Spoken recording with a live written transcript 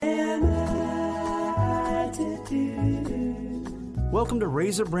Welcome to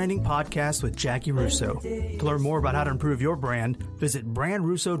Razor Branding Podcast with Jackie Russo. To learn more about how to improve your brand, visit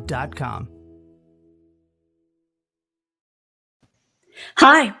brandrusso.com.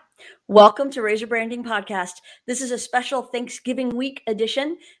 Hi, welcome to Razor Branding Podcast. This is a special Thanksgiving week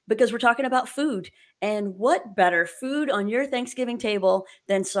edition because we're talking about food. And what better food on your Thanksgiving table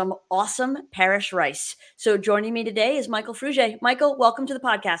than some awesome Parish rice? So joining me today is Michael Frugier. Michael, welcome to the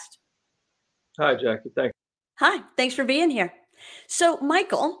podcast. Hi, Jackie. Thanks. Hi, thanks for being here. So,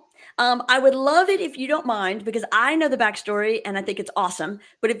 Michael, I would love it if you don't mind, because I know the backstory and I think it's awesome.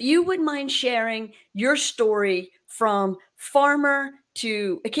 But if you would mind sharing your story from farmer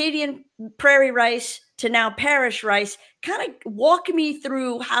to Acadian prairie rice to now Parish rice, kind of walk me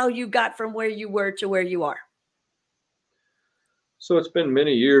through how you got from where you were to where you are. So it's been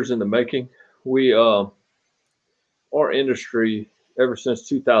many years in the making. Our industry, ever since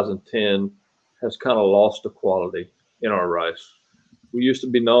 2010, has kind of lost the quality in our rice. We used to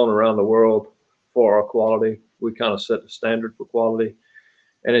be known around the world for our quality. We kind of set the standard for quality.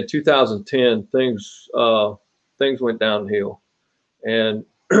 And in 2010, things went downhill. And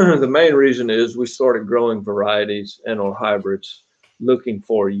the main reason is we started growing varieties and or hybrids looking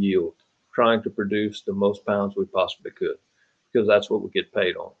for yield, trying to produce the most pounds we possibly could, because that's what we get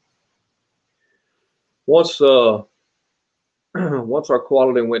paid on. Once our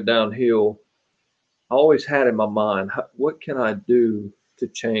quality went downhill, I always had in my mind, what can I do to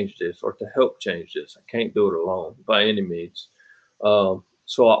change this or to help change this? I can't do it alone by any means. So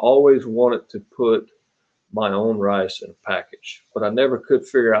I always wanted to put my own rice in a package, but I never could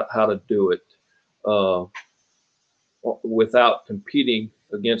figure out how to do it without competing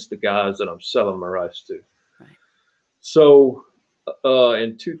against the guys that I'm selling my rice to. Right. So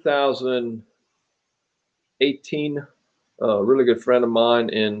in 2018, a really good friend of mine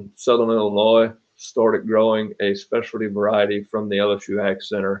in Southern Illinois started growing a specialty variety from the LSU Ag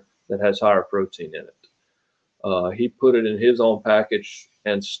Center that has higher protein in it. He put it in his own package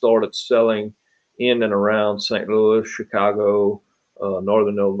and started selling in and around St. Louis, Chicago,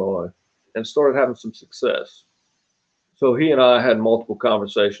 Northern Illinois, and started having some success. So he and I had multiple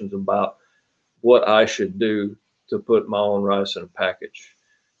conversations about what I should do to put my own rice in a package.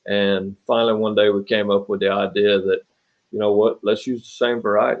 And finally, one day we came up with the idea that, you know what, let's use the same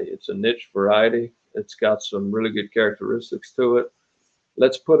variety. It's a niche variety. It's got some really good characteristics to it.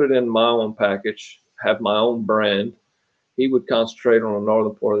 Let's put it in my own package, have my own brand. He would concentrate on the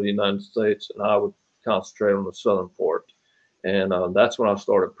northern part of the United States, and I would concentrate on the southern part. And that's when I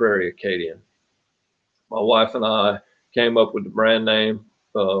started Prairie Acadian. My wife and I came up with the brand name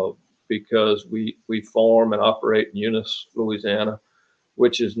because we farm and operate in Eunice, Louisiana,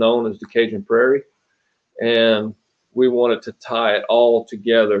 which is known as the Cajun Prairie. And we wanted to tie it all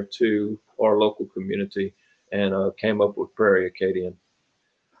together to our local community and came up with Prairie Acadian.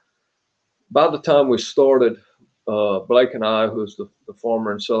 By the time we started, Blake and I, who's the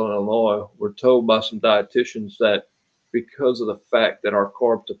farmer in Southern Illinois, were told by some dietitians that because of the fact that our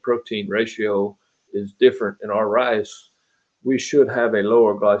carb to protein ratio is different in our rice, we should have a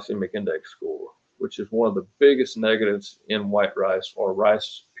lower glycemic index score, which is one of the biggest negatives in white rice or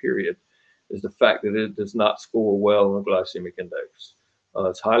rice period, is the fact that it does not score well on the glycemic index.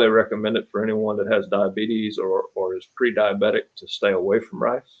 It's highly recommended for anyone that has diabetes or is pre-diabetic to stay away from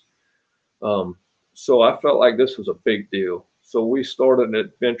rice. So I felt like this was a big deal. So we started an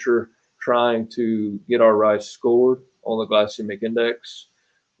adventure trying to get our rice scored on the glycemic index.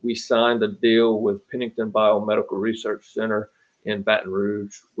 We signed a deal with Pennington Biomedical Research Center in Baton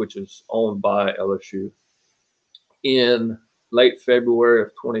Rouge, which is owned by LSU, in late February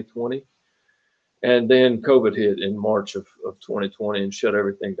of 2020. And then COVID hit in March of 2020 and shut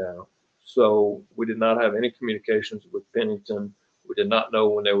everything down. So we did not have any communications with Pennington. We did not know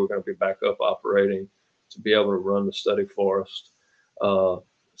when they were going to be back up operating to be able to run the study for us.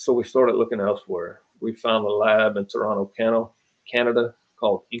 So we started looking elsewhere. We found a lab in Toronto, Canada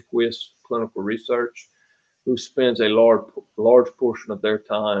called Equus Clinical Research, who spends a large portion of their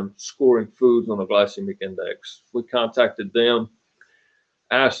time scoring foods on the glycemic index. We contacted them,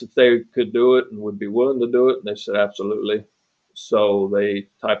 asked if they could do it and would be willing to do it, and they said absolutely. So they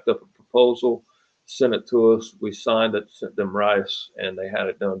typed up a proposal, sent it to us. We signed it, sent them rice, and they had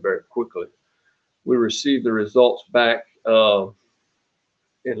it done very quickly. We received the results back in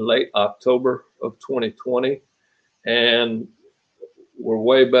late October of 2020, and were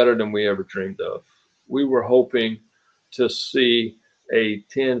way better than we ever dreamed of. We were hoping to see a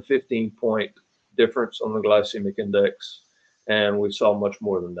 10, 15 point difference on the glycemic index, and we saw much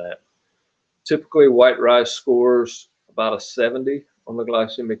more than that. Typically, white rice scores about a 70 on the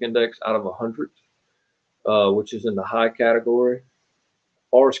glycemic index out of 100, which is in the high category.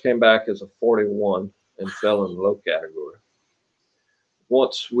 Ours came back as a 41 and fell in the low category.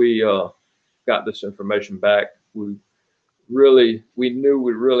 Once we got this information back, we knew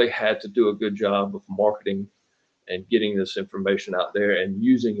we really had to do a good job of marketing and getting this information out there and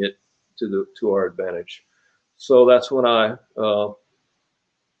using it to our advantage. So that's when I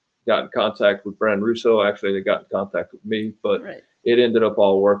got in contact with Brand Russo. Actually, they got in contact with me, but Right. it ended up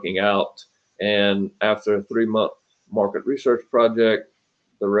all working out. And after a 3-month market research project,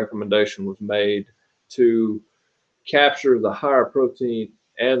 the recommendation was made to capture the higher protein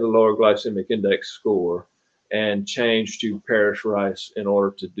and the lower glycemic index score and change to Parrish rice in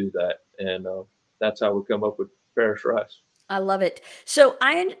order to do that. And that's how we come up with Parrish rice. I love it. So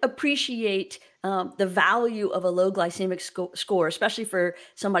I appreciate the value of a low glycemic score, especially for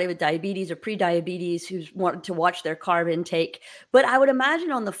somebody with diabetes or pre-diabetes who's wanted to watch their carb intake. But I would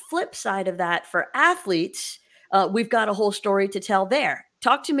imagine on the flip side of that, for athletes, we've got a whole story to tell there.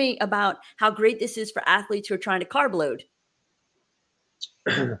 Talk to me about how great this is for athletes who are trying to carb load.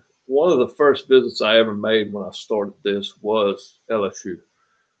 One of the first visits I ever made when I started this was LSU.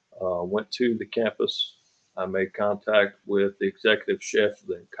 Went to the campus. I made contact with the executive chef of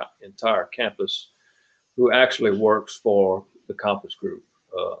the entire campus, who actually works for the Compass Group.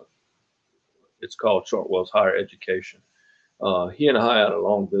 It's called Chartwell's Higher Education. He and I had a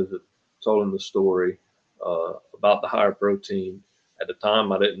long visit, told him the story about the higher protein. At the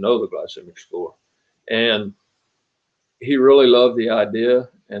time, I didn't know the glycemic score. And he really loved the idea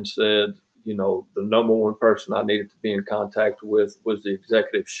and said, you know, the number one person I needed to be in contact with was the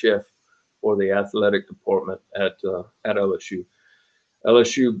executive chef for the athletic department at LSU.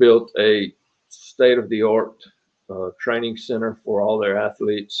 LSU built a state-of-the-art training center for all their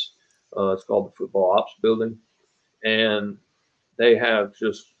athletes. It's called the Football Ops Building. And they have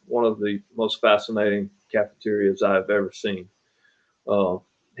just one of the most fascinating cafeterias I've ever seen.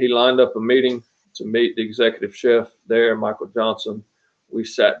 He lined up a meeting to meet the executive chef there, Michael Johnson. We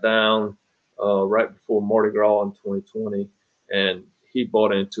sat down right before Mardi Gras in 2020, and he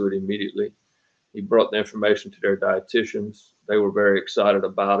bought into it immediately. He brought the information to their dietitians. They were very excited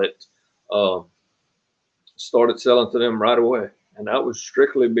about it. Started selling to them right away, and that was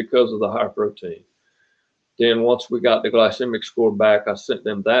strictly because of the high protein. Then once we got the glycemic score back, I sent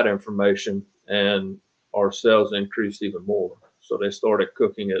them that information, and our sales increased even more. So they started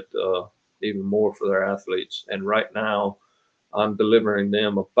cooking it even more for their athletes. And right now, I'm delivering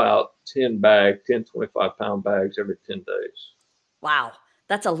them about 10 25-pound bags every 10 days. Wow,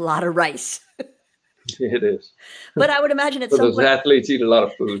 that's a lot of rice. It is. But I would imagine at So some those point, athletes eat a lot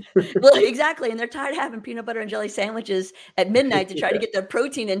of food. well, exactly, and they're tired of having peanut butter and jelly sandwiches at midnight to try to get their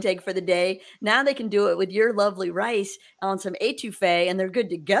protein intake for the day. Now they can do it with your lovely rice on some etouffee, and they're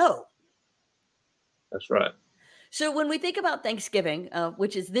good to go. That's right. So when we think about Thanksgiving,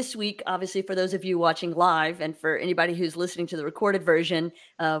 which is this week, obviously for those of you watching live, and for anybody who's listening to the recorded version,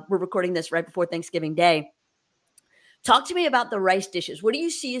 we're recording this right before Thanksgiving Day. Talk to me about the rice dishes. What do you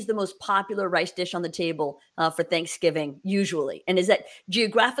see as the most popular rice dish on the table for Thanksgiving usually? And is that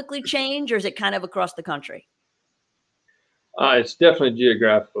geographically change, or is it kind of across the country? It's definitely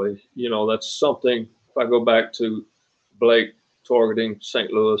geographically. You know, that's something, if I go back to Blake targeting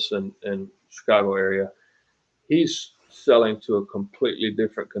St. Louis and Chicago area, he's selling to a completely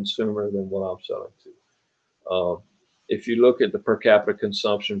different consumer than what I'm selling to. If you look at the per capita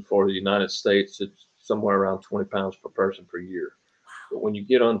consumption for the United States, it's somewhere around 20 pounds per person per year. But when you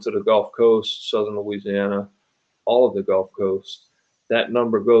get onto the Gulf Coast, Southern Louisiana, all of the Gulf Coast, that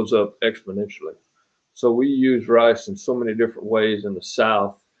number goes up exponentially. So we use rice in so many different ways in the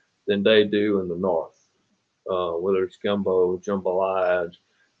South than they do in the North, whether it's gumbo, jambalaya,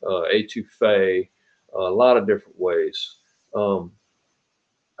 etouffee, a lot of different ways.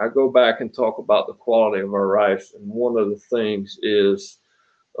 I go back and talk about the quality of our rice, and one of the things is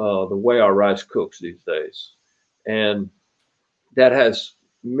the way our rice cooks these days. And that has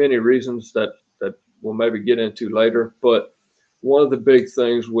many reasons that we'll maybe get into later. But one of the big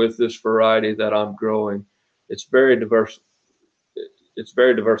things with this variety that I'm growing, it's very diverse. It's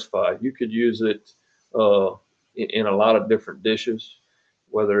very diversified. You could use it in a lot of different dishes,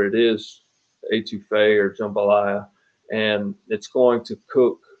 whether it is etouffee or jambalaya, and it's going to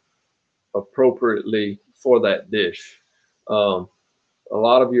cook appropriately for that dish. A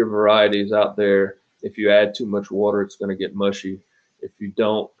lot of your varieties out there, if you add too much water, it's going to get mushy. If you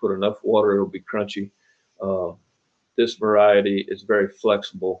don't put enough water, it'll be crunchy. This variety is very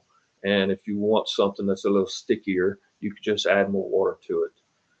flexible. And if you want something that's a little stickier, you can just add more water to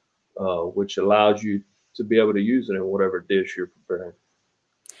it, which allows you to be able to use it in whatever dish you're preparing.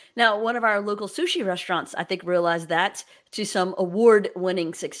 Now, one of our local sushi restaurants, I think, realized that to some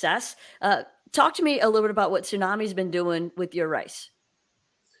award-winning success. Talk to me a little bit about what Tsunami's been doing with your rice.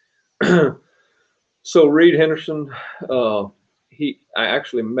 So Reed Henderson, uh, I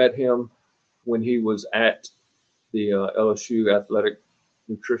actually met him when he was at the LSU Athletic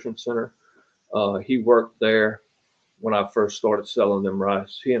Nutrition Center. He worked there when I first started selling them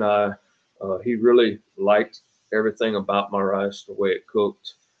rice. He really liked everything about my rice, the way it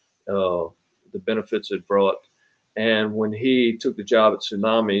cooked, uh, the benefits it brought. And when he took the job at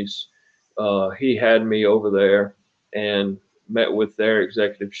Tsunamis, he had me over there and met with their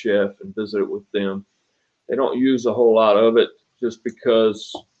executive chef and visited with them. They don't use a whole lot of it just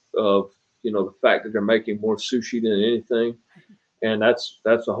because of the fact that they're making more sushi than anything, and that's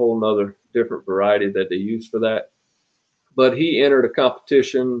a whole nother different variety that they use for that. But he entered a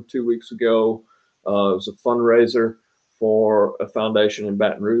competition 2 weeks ago. It was a fundraiser for a foundation in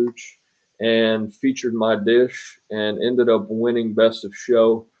Baton Rouge, and featured my dish and ended up winning best of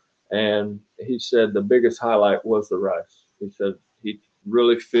show. And he said the biggest highlight was the rice. He said he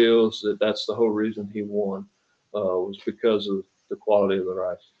really feels that that's the whole reason he won, was because of the quality of the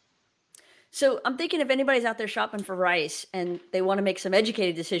rice. So I'm thinking if anybody's out there shopping for rice and they want to make some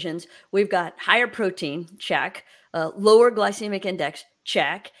educated decisions, we've got higher protein, check, lower glycemic index,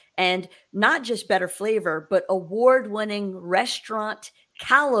 check, and not just better flavor, but award-winning restaurant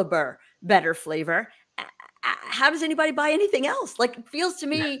caliber better flavor. How does anybody buy anything else? Like, it feels to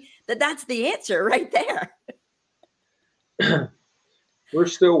me that that's the answer right there. We're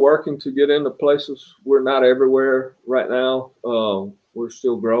still working to get into places. We're not everywhere right now. We're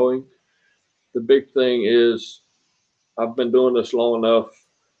still growing. The big thing is I've been doing this long enough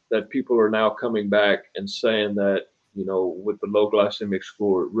that people are now coming back and saying that, with the low glycemic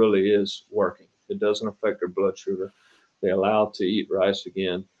score, it really is working. It doesn't affect their blood sugar. They're allowed to eat rice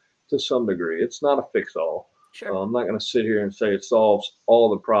again to some degree. It's not a fix all. Sure. I'm not going to sit here and say it solves all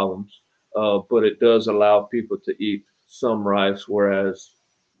the problems, but it does allow people to eat some rice, whereas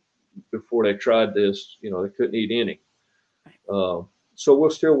before they tried this, they couldn't eat any. Uh, so we're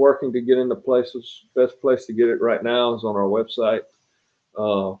still working to get into places. Best place to get it right now is on our website,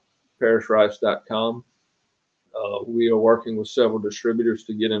 uh, parishrice.com. We are working with several distributors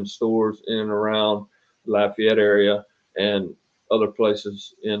to get in stores in and around the Lafayette area and other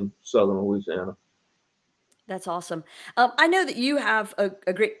places in southern Louisiana. That's awesome. I know that you have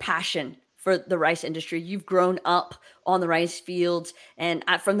a great passion for the rice industry. You've grown up on the rice fields. And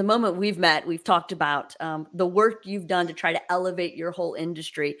from the moment we've met, we've talked about the work you've done to try to elevate your whole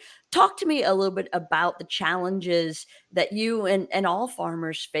industry. Talk to me a little bit about the challenges that you and all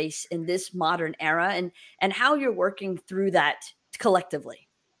farmers face in this modern era, and how you're working through that collectively.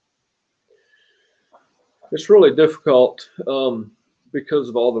 It's really difficult because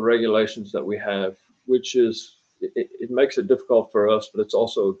of all the regulations that we have, which is, it makes it difficult for us, but it's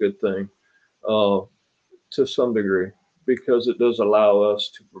also a good thing uh, to some degree, because it does allow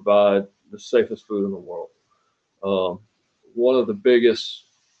us to provide the safest food in the world. Um, One of the biggest,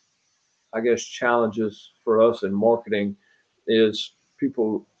 I guess, challenges for us in marketing is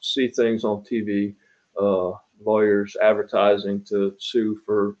people see things on TV, uh, lawyers advertising to sue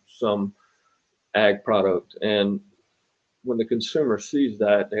for some ag product. And when the consumer sees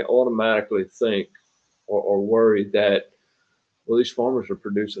that, they automatically think or worry that, well, these farmers are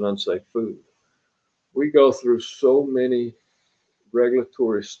producing unsafe food. We go through so many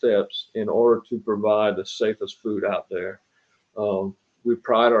regulatory steps in order to provide the safest food out there. We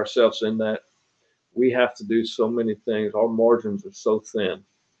pride ourselves in that. We have to do so many things. Our margins are so thin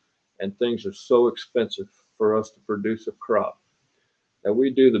and things are so expensive for us to produce a crop that we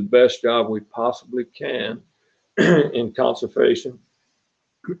do the best job we possibly can in conservation,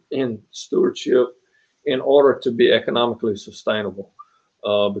 in stewardship, in order to be economically sustainable.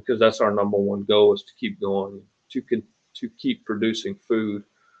 Because that's our number one goal, is to keep going, to keep producing food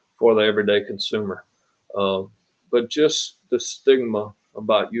for the everyday consumer. Uh, but just the stigma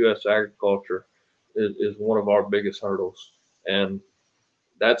about U.S. agriculture is one of our biggest hurdles, and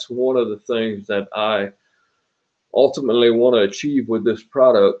that's one of the things that I ultimately want to achieve with this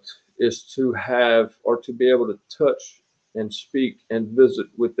product, is to have, or to be able to touch and speak and visit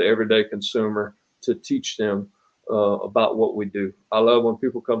with the everyday consumer to teach them about what we do. I love when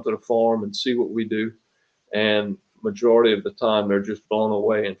people come to the farm and see what we do, and majority of the time they're just blown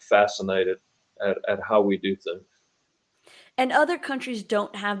away and fascinated at how we do things. And other countries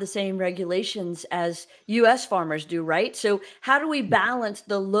don't have the same regulations as US farmers do, right? So how do we balance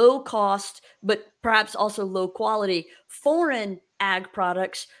the low cost, but perhaps also low quality foreign ag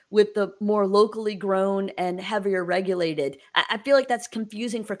products with the more locally grown and heavier regulated? I feel like that's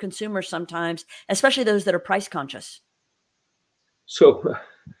confusing for consumers sometimes, especially those that are price conscious. So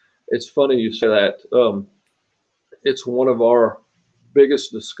it's funny you say that. It's one of our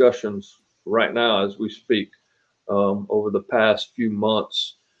biggest discussions right now as we speak. Over the past few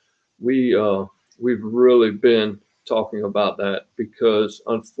months, we we've really been talking about that because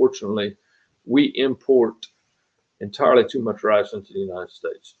unfortunately, we import entirely too much rice into the United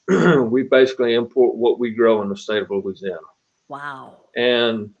States. We basically import what we grow in the state of Louisiana, Wow.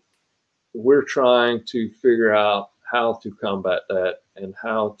 and we're trying to figure out how to combat that and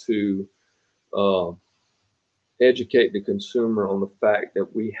how to uh, educate the consumer on the fact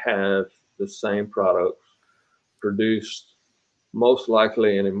that we have the same products produced most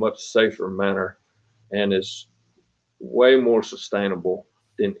likely in a much safer manner and is way more sustainable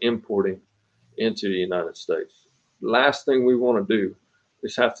than importing into the United States. Last thing we want to do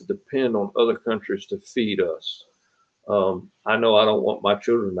is have to depend on other countries to feed us. I know I don't want my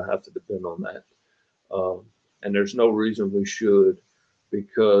children to have to depend on that. Um, and there's no reason we should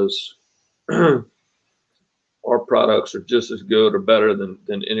because our products are just as good or better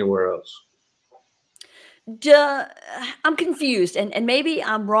than anywhere else. Duh, I'm confused, and maybe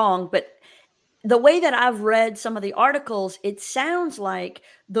I'm wrong, but the way that I've read some of the articles, it sounds like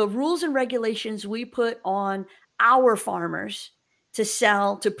the rules and regulations we put on our farmers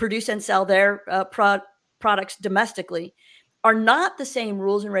to produce and sell their products domestically are not the same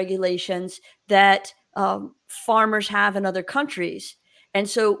rules and regulations that farmers have in other countries. And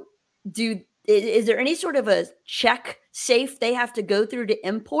so, is there any sort of a check safe they have to go through to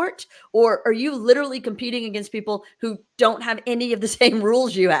import, or are you literally competing against people who don't have any of the same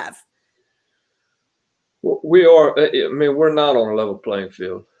rules you have? We are. I mean, we're not on a level playing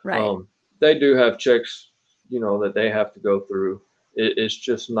field. Right. They do have checks, that they have to go through. It's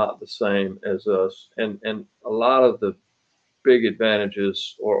just not the same as us. And a lot of the big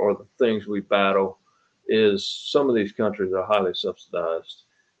advantages or the things we battle is some of these countries are highly subsidized,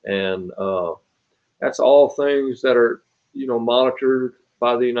 and that's all things that are monitored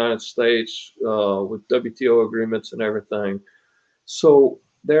by the United States with WTO agreements and everything. So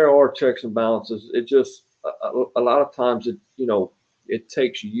there are checks and balances. It just a lot of times it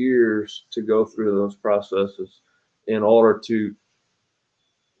takes years to go through those processes in order to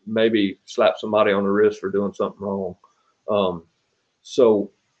maybe slap somebody on the wrist for doing something wrong. Um,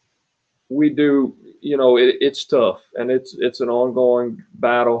 so we do, it's tough and it's an ongoing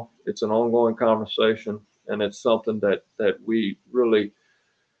battle. It's an ongoing conversation, and it's something that we really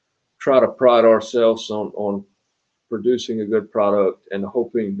try to pride ourselves on producing a good product and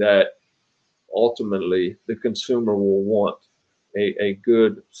hoping that ultimately the consumer will want a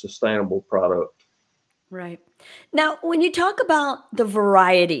good, sustainable product. Right. Now, when you talk about the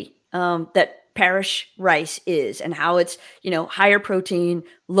variety that Parish rice is and how it's, higher protein,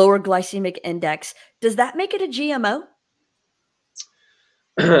 lower glycemic index, does that make it a GMO?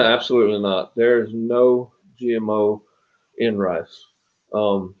 Absolutely not. There is no GMO in rice.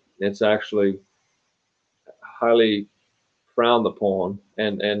 It's actually highly frowned upon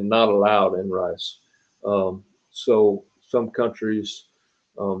and not allowed in rice. So some countries,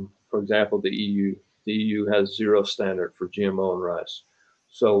 for example, the EU has zero standard for GMO in rice.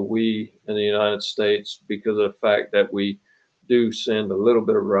 So we in the United States, because of the fact that we do send a little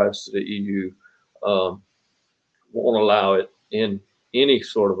bit of rice to the EU, um, won't allow it in any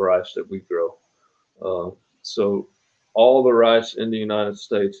sort of rice that we grow. So all the rice in the United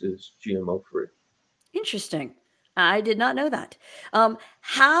States is GMO free. Interesting. I did not know that.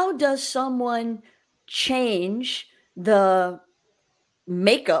 How does someone change the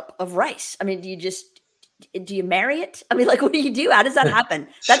makeup of rice? I mean, do you marry it? I mean, like, what do you do? How does that happen?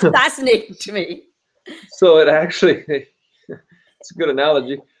 That's so, fascinating to me. so it actually, it's a good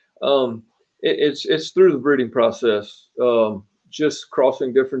analogy. Um, it's through the breeding process, just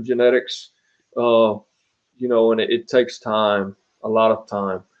crossing different genetics, uh, and it takes time, a lot of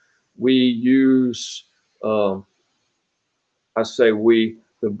time. We use, um, I say we,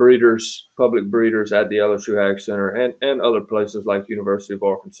 the breeders, public breeders at the LSU Ag Center and other places like University of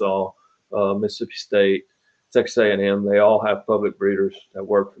Arkansas, Mississippi State, Texas A&M, they all have public breeders that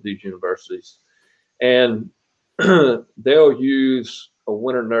work for these universities. And they'll use a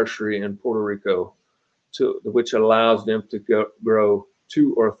winter nursery in Puerto Rico which allows them to grow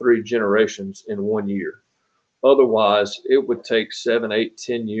 2 or 3 generations in one year. Otherwise, it would take 7, 8,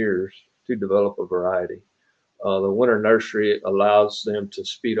 10 years to develop a variety. The winter nursery allows them to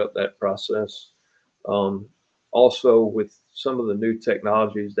speed up that process. Um, Also, with some of the new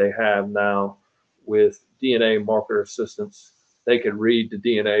technologies they have now with DNA marker assistance, they could read the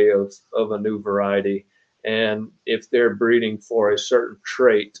DNA of a new variety. And if they're breeding for a certain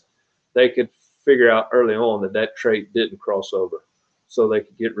trait, they could figure out early on that that trait didn't cross over. So they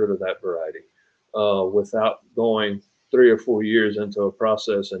could get rid of that variety without going 3 or 4 years into a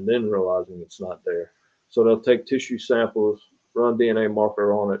process and then realizing it's not there. So they'll take tissue samples, run DNA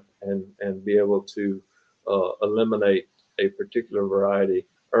marker on it, and be able to eliminate a particular variety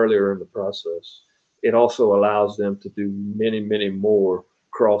earlier in the process. It also allows them to do many, many more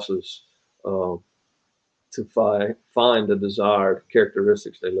crosses to find the desired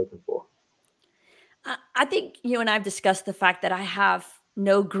characteristics they're looking for. I think you and I have discussed the fact that I have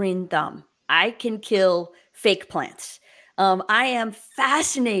no green thumb. I can kill fake plants. I am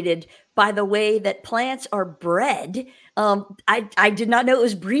fascinated by the way that plants are bred. I did not know it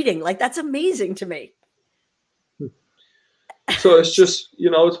was breeding. Like, that's amazing to me. So it's just,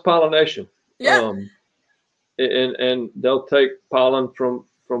 it's pollination. Yeah. And they'll take pollen from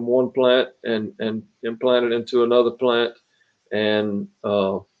one plant and implant it into another plant. And,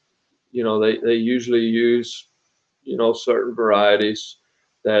 they usually use, certain varieties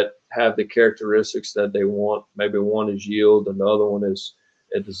that have the characteristics that they want. Maybe one is yield and the other one is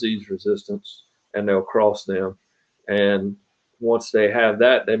a disease resistance, and they'll cross them. And once they have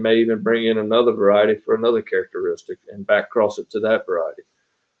that, they may even bring in another variety for another characteristic and back cross it to that variety.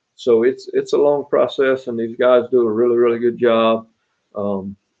 So it's a long process, and these guys do a really, really good job.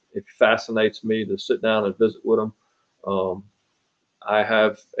 It fascinates me to sit down and visit with them. I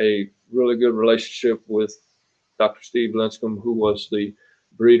have a really good relationship with Dr. Steve Linscomb, who was the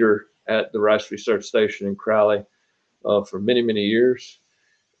breeder at the Rice Research Station in Crowley for many, many years.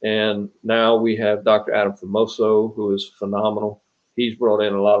 And now we have Dr. Adam Famoso, who is phenomenal. He's brought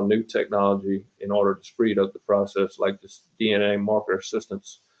in a lot of new technology in order to speed up the process, like this DNA marker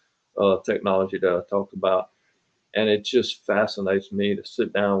assistance technology that I talked about. And it just fascinates me to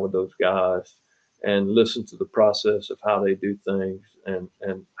sit down with those guys and listen to the process of how they do things and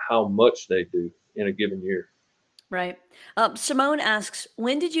how much they do in a given year. Right. Simone asks,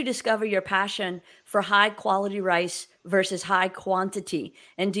 when did you discover your passion for high quality rice versus high quantity?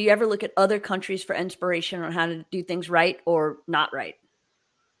 And do you ever look at other countries for inspiration on how to do things right or not right?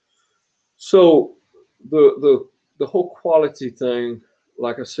 So the whole quality thing,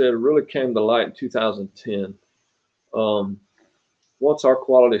 like I said, really came to light in 2010. Once our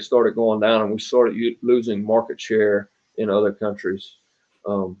quality started going down and we started losing market share in other countries,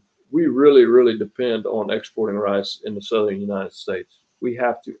 we really, really depend on exporting rice in the southern United States. We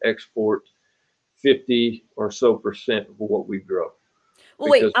have to export 50% or so of what we grow. Well,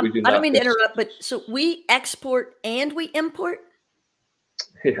 wait, I don't mean to interrupt, but so we export and we import?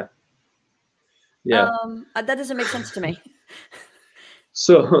 Yeah. Yeah. That doesn't make sense to me.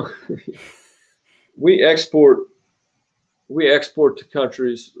 So we export to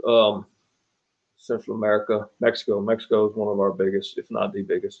countries, Central America, Mexico. Mexico is one of our biggest, if not the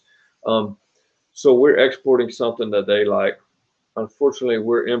biggest. So we're exporting something that they like. Unfortunately,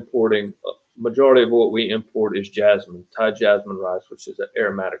 we're importing, majority of what we import is jasmine, Thai jasmine rice, which is an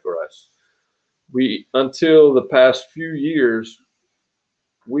aromatic rice. Until the past few years,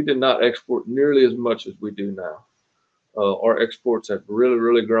 we did not export nearly as much as we do now. Our exports have really,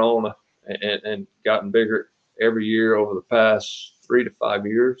 really grown and gotten bigger every year over the past 3 to 5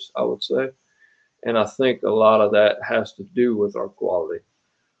 years, I would say. And I think a lot of that has to do with our quality.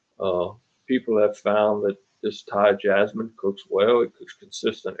 People have found that this Thai jasmine cooks well. It cooks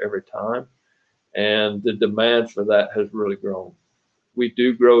consistent every time. And the demand for that has really grown. We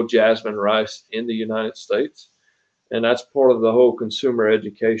do grow jasmine rice in the United States. And that's part of the whole consumer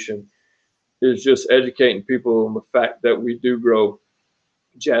education, is just educating people on the fact that we do grow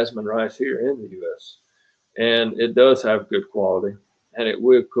jasmine rice here in the U.S. And it does have good quality, and it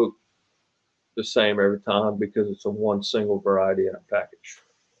will cook the same every time because it's a one single variety in a package.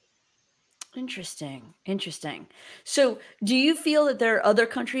 Interesting. So do you feel that there are other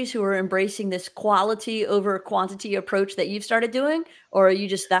countries who are embracing this quality over quantity approach that you've started doing, or are you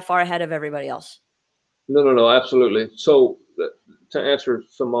just that far ahead of everybody else? No, absolutely. So to answer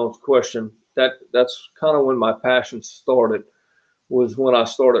Simone's question, that's kind of when my passion started, was when I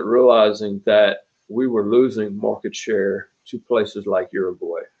started realizing that we were losing market share to places like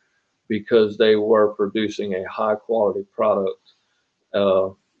Uruguay because they were producing a high quality product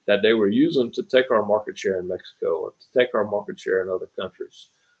that they were using to take our market share in Mexico or to take our market share in other countries.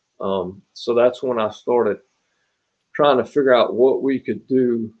 So that's when I started trying to figure out what we could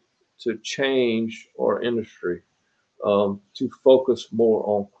do to change our industry, to focus more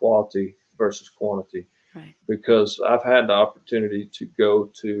on quality versus quantity. Right. Because I've had the opportunity to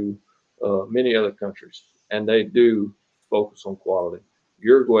go to many other countries, and they do focus on quality.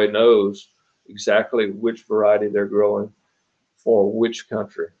 Uruguay knows exactly which variety they're growing for which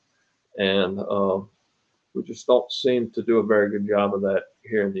country. And we just don't seem to do a very good job of that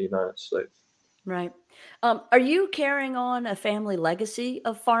here in the United States. Right. Are you carrying on a family legacy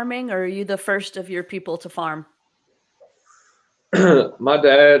of farming, or are you the first of your people to farm? My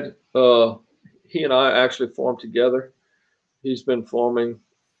dad, he and I actually farmed together. He's been farming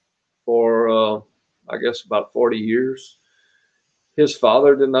for, I guess, about 40 years. His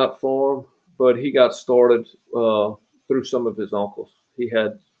father did not farm, but he got started through some of his uncles. He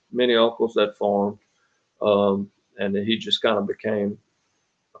had many uncles that farmed, and he just kind of became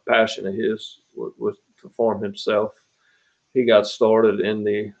a passion of his was to farm himself. He got started in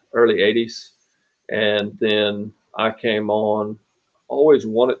the early 80s, and then I came on. Always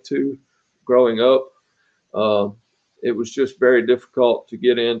wanted to growing up. Um, it was just very difficult to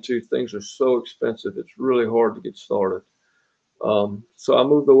get into. Things are so expensive. It's really hard to get started. So I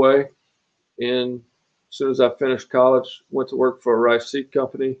moved away in as soon as I finished college, went to work for a rice seed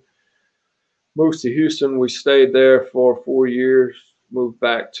company, moved to Houston. We stayed there for 4 years, moved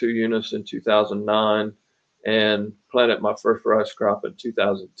back to Eunice in 2009, and planted my first rice crop in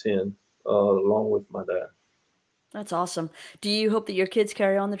 2010, along with my dad. That's awesome. Do you hope that your kids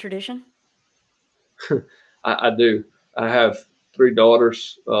carry on the tradition? I do. I have three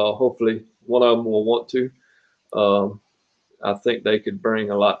daughters. Hopefully, one of them will want to. Um, I think they could bring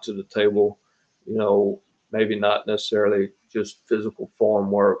a lot to the table. You know, maybe not necessarily just physical farm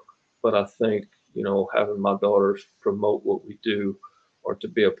work, but I think, having my daughters promote what we do or to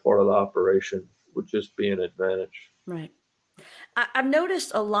be a part of the operation would just be an advantage. Right. I've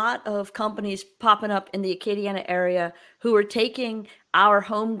noticed a lot of companies popping up in the Acadiana area who are taking our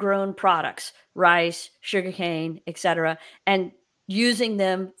homegrown products, rice, sugarcane, etc., and using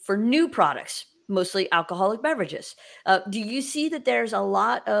them for new products, mostly alcoholic beverages. Do you see that there's a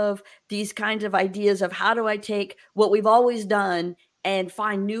lot of these kinds of ideas of how do I take what we've always done and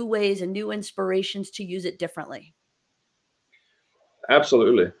find new ways and new inspirations to use it differently?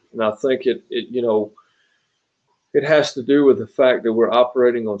 Absolutely. And I think it has to do with the fact that we're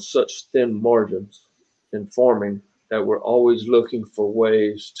operating on such thin margins in farming that we're always looking for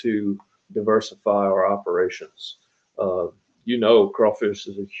ways to diversify our operations. Uh, Crawfish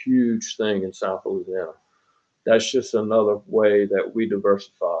is a huge thing in South Louisiana. That's just another way that we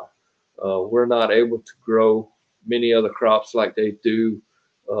diversify. We're not able to grow many other crops like they do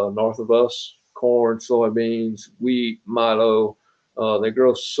north of us: corn, soybeans, wheat, milo. They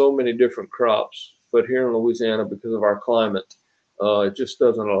grow so many different crops, but here in Louisiana, because of our climate, it just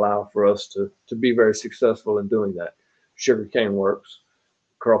doesn't allow for us to be very successful in doing that. Sugarcane works,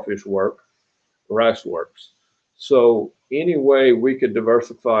 crawfish work, rice works. So any way we could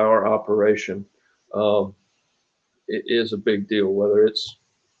diversify our operation, um, it is a big deal, whether it's,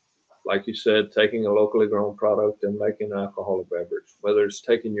 like you said, taking a locally grown product and making an alcoholic beverage, whether it's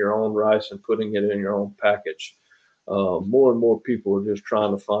taking your own rice and putting it in your own package. More and more people are just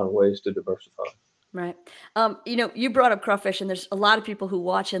trying to find ways to diversify. Right. You brought up crawfish, and there's a lot of people who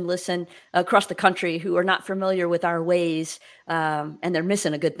watch and listen across the country who are not familiar with our ways, and they're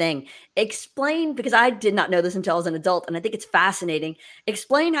missing a good thing. Explain, because I did not know this until I was an adult, and I think it's fascinating.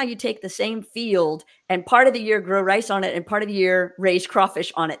 Explain how you take the same field and part of the year grow rice on it, and part of the year raise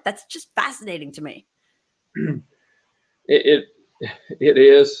crawfish on it. That's just fascinating to me. It it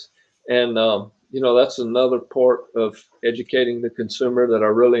is, and that's another part of educating the consumer that I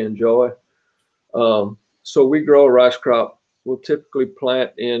really enjoy. So we grow a rice crop. We'll typically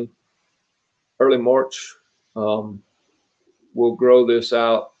plant in early March. Um, we'll grow this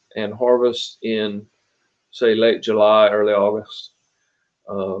out and harvest in, say, late July, early August.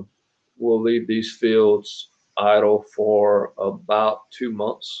 Uh, we'll leave these fields idle for about 2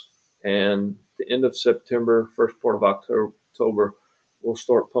 months. And the end of September, first part of October, we'll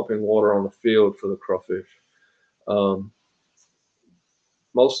start pumping water on the field for the crawfish. Um,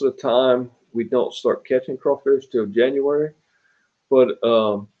 Most of the time, we don't start catching crawfish till January, but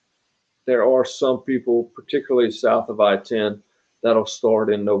there are some people, particularly south of I-10, that'll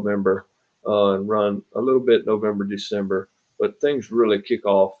start in November and run a little bit November, December. But things really kick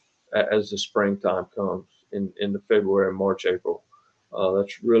off as the springtime comes in the February, March, April.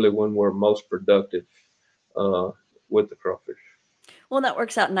 That's really when we're most productive uh, with the crawfish. Well, that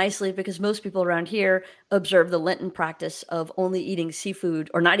works out nicely because most people around here observe the Lenten practice of only eating seafood,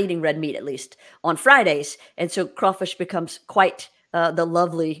 or not eating red meat at least, on Fridays. And so crawfish becomes quite the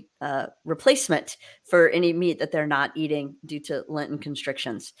lovely replacement for any meat that they're not eating due to Lenten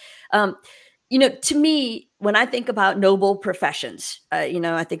constrictions. Um, to me, when I think about noble professions,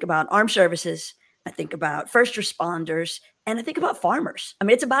 I think about armed services, I think about first responders, and I think about farmers. I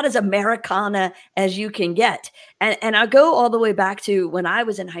mean, it's about as Americana as you can get. And I go all the way back to when I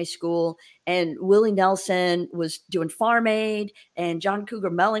was in high school and Willie Nelson was doing Farm Aid and John Cougar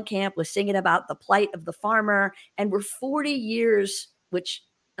Mellencamp was singing about the plight of the farmer. And we're 40 years, which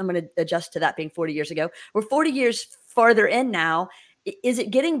I'm going to adjust to that being 40 years ago. We're 40 years farther in now. Is it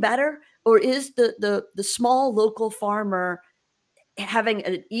getting better, or is the small local farmer having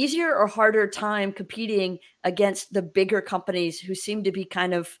an easier or harder time competing against the bigger companies who seem to be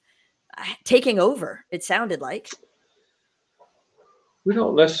kind of taking over? It sounded like. We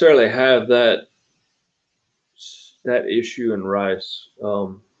don't necessarily have that issue in rice.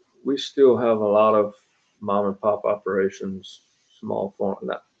 We still have a lot of mom and pop operations, small farm.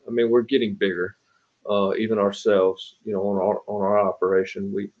 I mean, we're getting bigger. Even ourselves, on our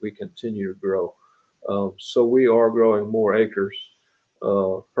operation, we continue to grow. So we are growing more acres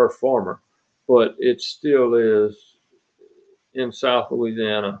per farmer, but it still is in South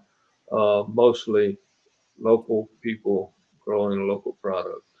Louisiana, mostly local people growing local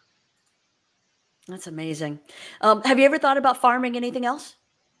product. That's amazing. Have you ever thought about farming anything else?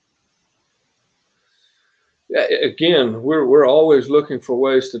 Yeah, again, we're always looking for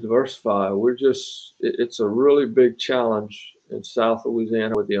ways to diversify. It's a really big challenge in South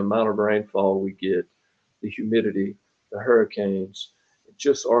Louisiana with the amount of rainfall we get, the humidity, the hurricanes.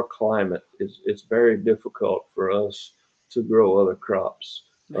 Just our climate it's very difficult for us to grow other crops.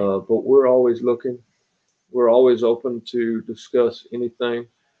 Right. But we're always looking. We're always open to discuss anything.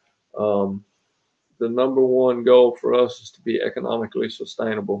 The number one goal for us is to be economically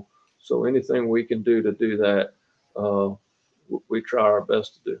sustainable. So anything we can do to do that, we try our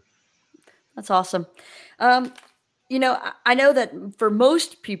best to do. That's awesome. I know that for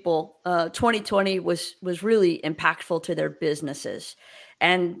most people, 2020 was really impactful to their businesses,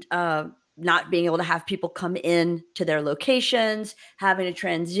 and not being able to have people come in to their locations, having a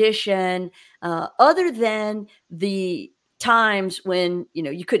transition, other than the times when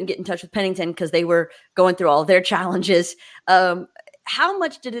you couldn't get in touch with Pennington because they were going through all their challenges. How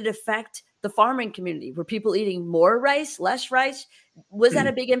much did it affect the farming community? Were people eating more rice, less rice? Was that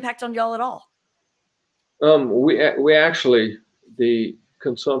a big impact on y'all at all? We actually, the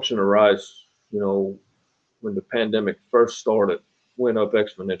consumption of rice, when the pandemic first started, went up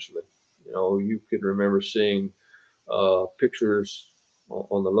exponentially. You could remember seeing pictures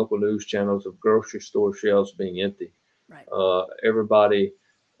on the local news channels of grocery store shelves being empty. Right. Everybody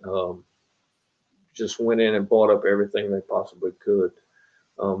just went in and bought up everything they possibly could.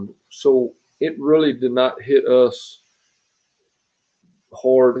 So it really did not hit us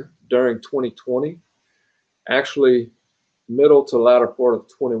hard during 2020. Actually, middle to latter part of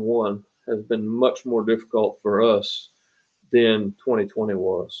 21 has been much more difficult for us than 2020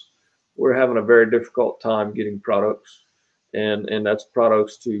 was. We're having a very difficult time getting products, and that's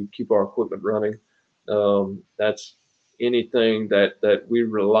products to keep our equipment running. That's anything that we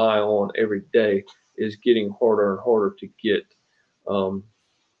rely on every day is getting harder and harder to get.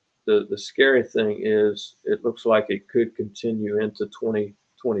 The scary thing is it looks like it could continue into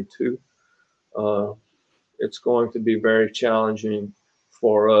 2022. It's going to be very challenging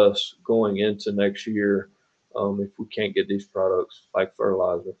for us going into next year if we can't get these products like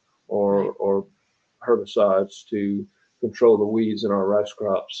fertilizer or herbicides to control the weeds in our rice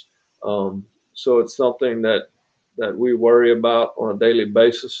crops. So it's something that we worry about on a daily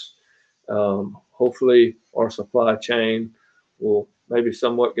basis. Hopefully our supply chain will maybe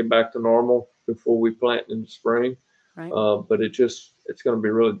somewhat get back to normal before we plant in the spring. Right. But it's going to be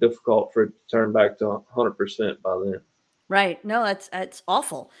really difficult for it to turn back to 100% by then. Right. No, that's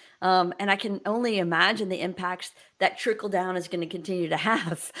awful. And I can only imagine the impacts that trickle down is going to continue to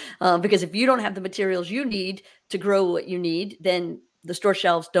have. Because if you don't have the materials you need to grow what you need, then the store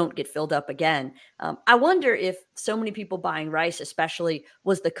shelves don't get filled up again. I wonder if so many people buying rice, especially,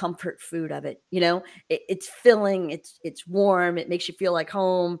 was the comfort food of it. It's filling, it's warm, it makes you feel like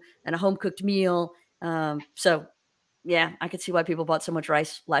home and a home cooked meal. So yeah, I could see why people bought so much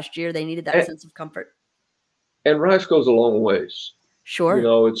rice last year. They needed that sense of comfort. And rice goes a long ways. Sure.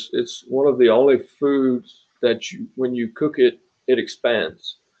 It's one of the only foods that when you cook it, it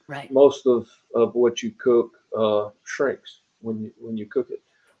expands. Right. Most of what you cook shrinks when you cook it.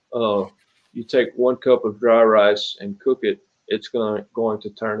 You take 1 cup of dry rice and cook it, it's going to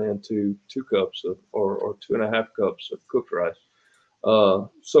turn into 2 cups or 2.5 cups of cooked rice.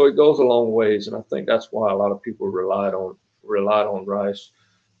 So it goes a long ways, and I think that's why a lot of people relied on rice,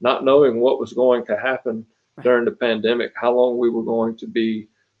 not knowing what was going to happen during the pandemic, how long we were going to be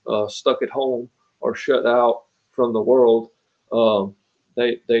stuck at home or shut out from the world.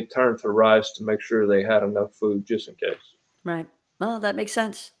 they turned to rice to make sure they had enough food just in case. Right. Well, that makes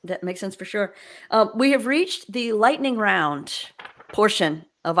sense. That makes sense for sure. We have reached the lightning round portion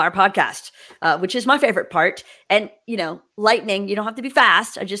of our podcast, which is my favorite part. And lightning, you don't have to be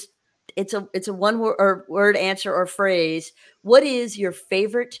fast. It's a one word answer or phrase. What is your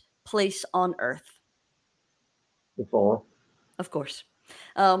favorite place on earth? The farm. Of course.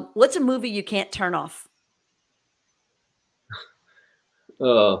 What's a movie you can't turn off?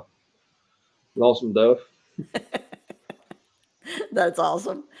 Lonesome Dove. That's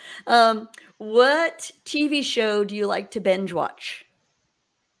awesome. What TV show do you like to binge watch?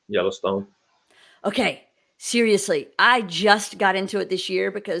 Yellowstone. Okay, seriously, I just got into it this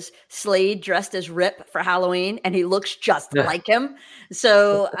year because Slade dressed as Rip for Halloween and he looks just like him.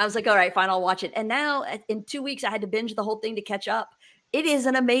 So I was like, all right, fine, I'll watch it. And now in 2 weeks, I had to binge the whole thing to catch up. It is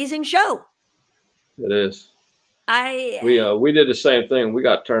an amazing show. It is. We did the same thing. We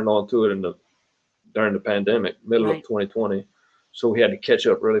got turned on to it during the pandemic, middle of 2020. So we had to catch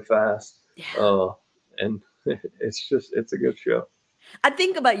up really fast. Yeah. And it's a good show. I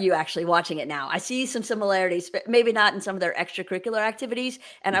think about you actually watching it now. I see some similarities, but maybe not in some of their extracurricular activities.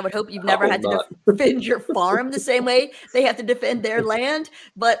 And I would hope you've never had to defend your farm the same way they have to defend their land.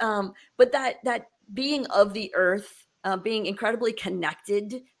 But that being of the earth, being incredibly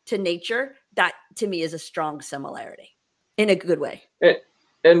connected to nature, that to me is a strong similarity in a good way.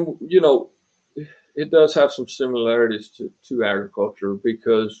 And it does have some similarities to agriculture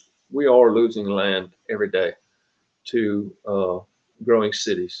because we are losing land every day to growing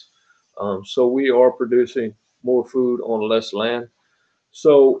cities. So we are producing more food on less land.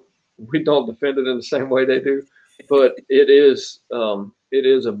 So we don't defend it in the same way they do, but it is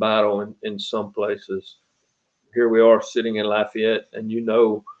a battle in some places. Here we are sitting in Lafayette, and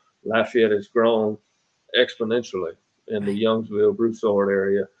Lafayette has grown exponentially in the Youngsville, Broussard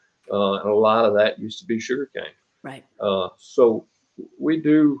area. And a lot of that used to be sugarcane. Right. So we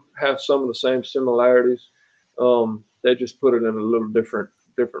do have some of the same similarities. They just put it in a little different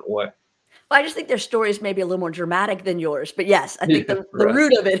way. Well, I just think their story is maybe a little more dramatic than yours. But yes, I think the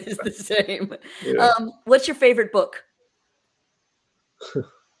root of it is the same. Yeah. What's your favorite book?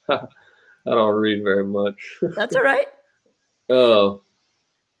 I don't read very much. That's all right. I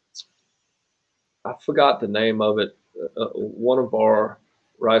forgot the name of it. One of our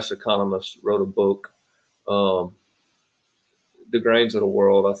rice economists wrote a book, The Grains of the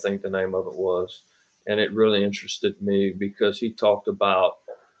World, I think the name of it was. And it really interested me because he talked about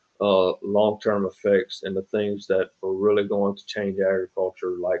long-term effects and the things that are really going to change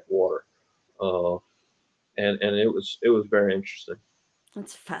agriculture, like water. And it was very interesting.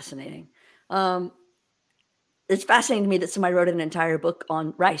 That's fascinating. It's fascinating to me that somebody wrote an entire book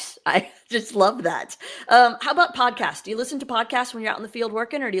on rice. I just love that. How about podcasts? Do you listen to podcasts when you're out in the field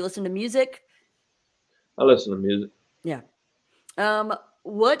working, or do you listen to music? I listen to music. Yeah.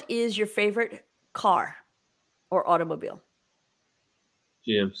 What is your favorite car or automobile?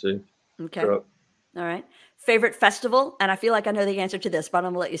 GMC. Okay. Truck. All right. Favorite festival? And I feel like I know the answer to this, but I'm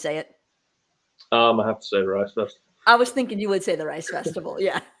going to let you say it. I have to say the Rice Festival. I was thinking you would say the Rice Festival.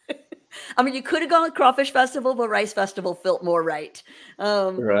 Yeah. I mean, you could have gone with Crawfish Festival, but Rice Festival felt more right.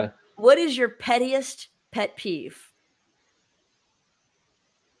 Right. What is your pettiest pet peeve?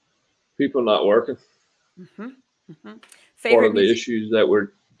 People not working. Mm-hmm. Mm-hmm. Part of the issues that we're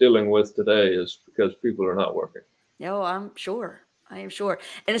dealing with today is because people are not working. No, I'm sure. I am sure.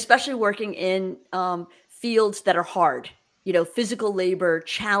 And especially working in fields that are hard, physical labor,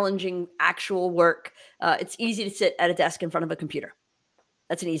 challenging actual work. It's easy to sit at a desk in front of a computer.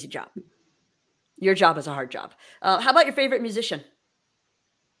 That's an easy job. Your job is a hard job. How about your favorite musician?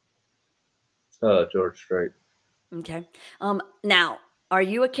 George Strait. Okay. Now, are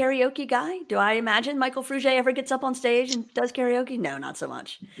you a karaoke guy? Do I imagine Michael Frugier ever gets up on stage and does karaoke? No, not so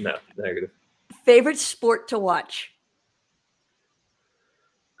much. No, negative. Favorite sport to watch?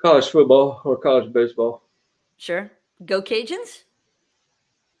 College football or college baseball. Sure. Go Cajuns?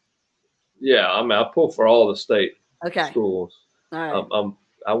 Yeah, I mean, I pull for all the state schools. All right.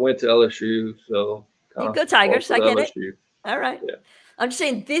 I went to LSU, so you go Tigers. I get LSU. It. All right. Yeah. I'm just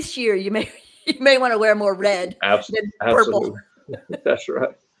saying this year you may want to wear more red than purple. That's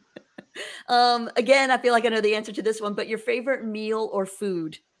right. Again, I feel like I know the answer to this one, but your favorite meal or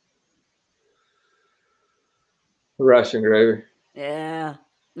food? Rice and gravy. Yeah.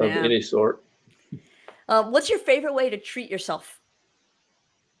 Of any sort. What's your favorite way to treat yourself?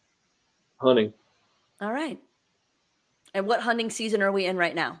 Hunting. All right. And what hunting season are we in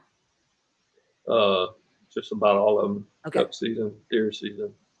right now? Just about all of them. Okay. Duck season, deer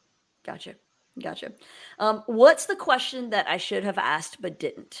season. Gotcha. Gotcha. What's the question that I should have asked but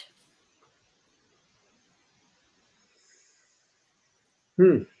didn't?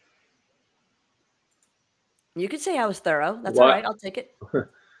 Hmm. You could say I was thorough. That's all Why right. I'll take it.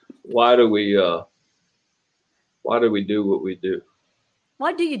 why do we do what we do?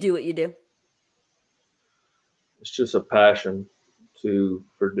 Why do you do what you do? It's just a passion to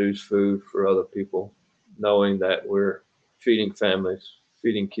produce food for other people, knowing that we're feeding families,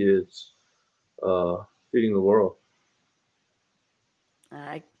 feeding kids, feeding the world.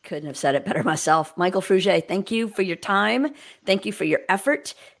 I couldn't have said it better myself. Michael Frugier, thank you for your time. Thank you for your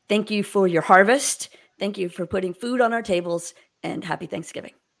effort. Thank you for your harvest. Thank you for putting food on our tables, and happy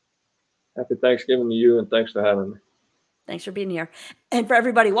Thanksgiving. Happy Thanksgiving to you, and thanks for having me. Thanks for being here. And for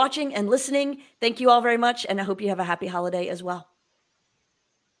everybody watching and listening, thank you all very much. And I hope you have a happy holiday as well.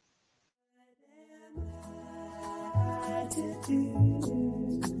 To do.